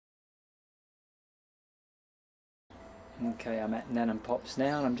Okay, I'm at Nan and Pop's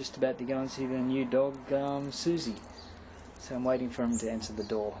now, and I'm just about to go and see the new dog, Susie. So I'm waiting for him to answer the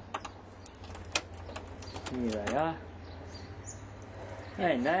door. Here they are.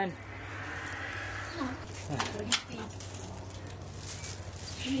 Hey, Nan.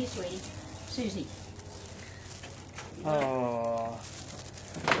 Here, sweetie. Susie. Oh.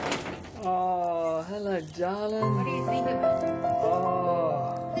 Oh, hello, darling. What do you think of her?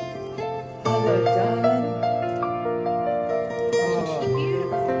 Oh. Hello, darling. Isn't she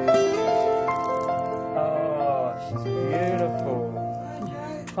beautiful? Oh, she's beautiful.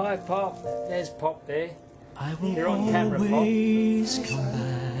 Hi, Pop. There's Pop there. I will You're on camera, Pop. always come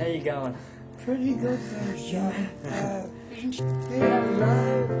back. How you going? Pretty good, thanks, John. Isn't she?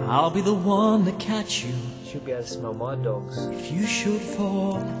 Hello. I'll be the one to catch you She'll be able to smell my dogs. if you should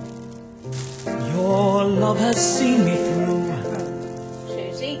fall. Your love has seen me through.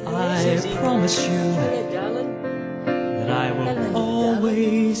 Susie? I promise you Hello, darling. that I will Hello,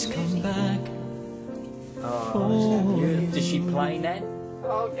 always come back. Oh, for isn't that beautiful? you. Does she play, Nan?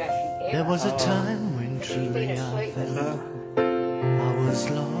 Oh, does she? There was a time when She's been truly I asleep. felt I was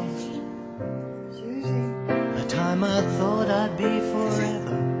lost. Susie. A time I thought I'd be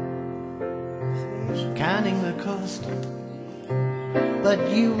forever, counting the cost. But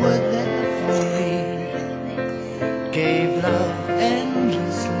you were there for me, gave love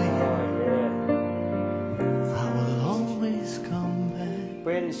endlessly. Oh, I will always come back yeah.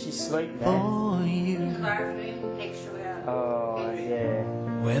 Where does she sleep, Nan? for you. Bathroom next to her. Oh, yeah.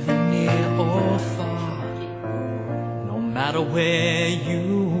 Whether near or far, no matter where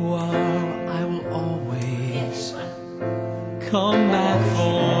you are, I will always come back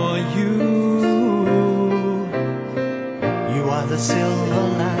for you. You are the silver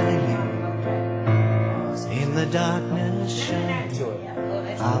lining in the darkness shining. To it.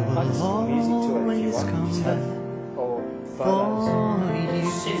 I will Music to it if you always want. come back Or photos. for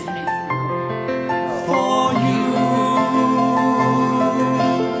you. Susie. For you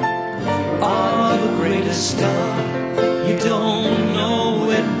are the greatest star. You don't know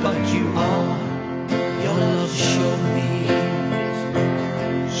it, but you are. Your love showed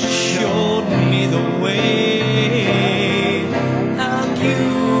me the way, and you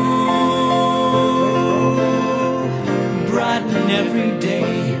brighten every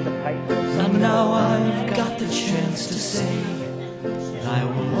day. And now I've got the chance to say that I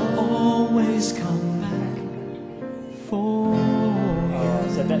will always come back for you. Oh,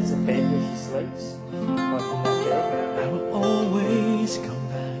 so that's the bed where she sleeps? Like in that bed? I will always come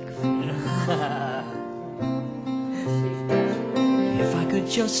back for you. If I could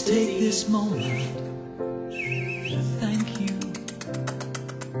just take this moment to thank you.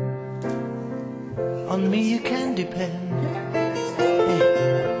 On me you can depend. Hey,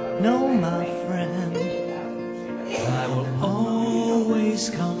 no, my friend, I will always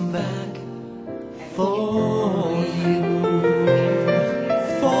come back for you.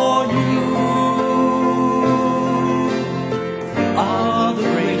 For you are the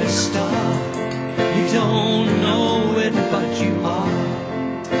greatest star.